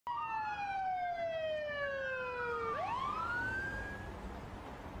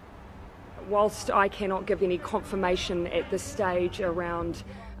Whilst I cannot give any confirmation at this stage around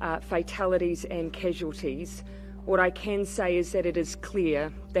fatalities and casualties, what I can say is that it is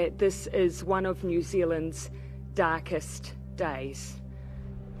clear that this is one of New Zealand's darkest days.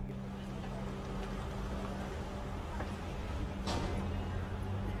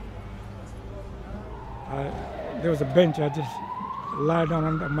 There was a bench. I just lie down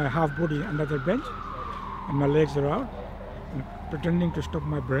under my half body under the bench, and my legs are out, and pretending to stop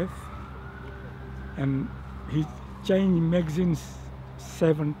my breath. And he changed magazines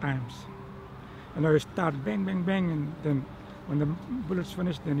 7 times. And I start bang, bang, bang, and then when the bullets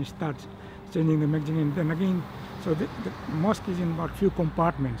finished, then he starts changing the magazine, and then again. So the mosque is in about few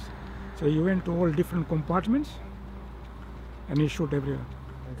compartments. So he went to all different compartments, and he shot everywhere.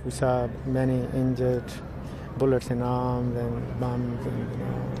 We saw many injured, bullets in arms and bombs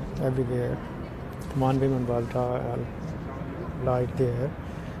and everywhere. One woman was lying there.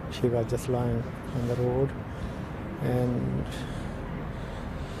 She was just lying on the road, and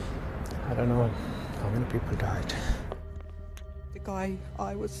I don't know how many people died. The guy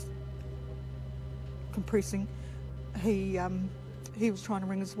I was compressing, he was trying to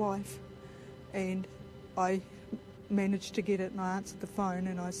ring his wife, and I managed to get it, and I answered the phone,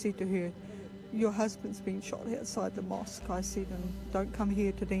 and I said to her, "Your husband's been shot outside the mosque." I said, "And don't come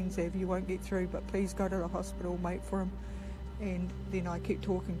here to Deans Ave, you won't get through, but please go to the hospital, wait for him." And then I kept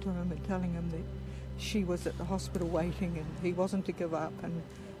talking to him and telling him that she was at the hospital waiting and he wasn't to give up, and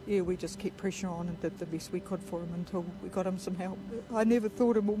yeah, we just kept pressure on and did the best we could for him until we got him some help. I never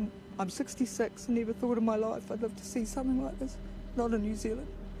thought I'm 66, never thought in my life I'd live to see something like this, not in New Zealand.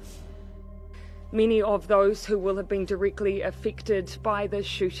 Many of those who will have been directly affected by this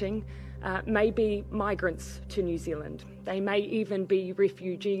shooting may be migrants to New Zealand. They may even be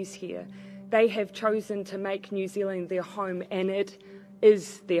refugees here. They have chosen to make New Zealand their home, and it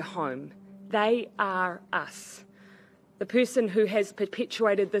is their home. They are us. The person who has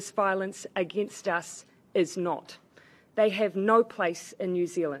perpetuated this violence against us is not. They have no place in New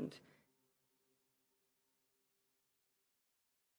Zealand.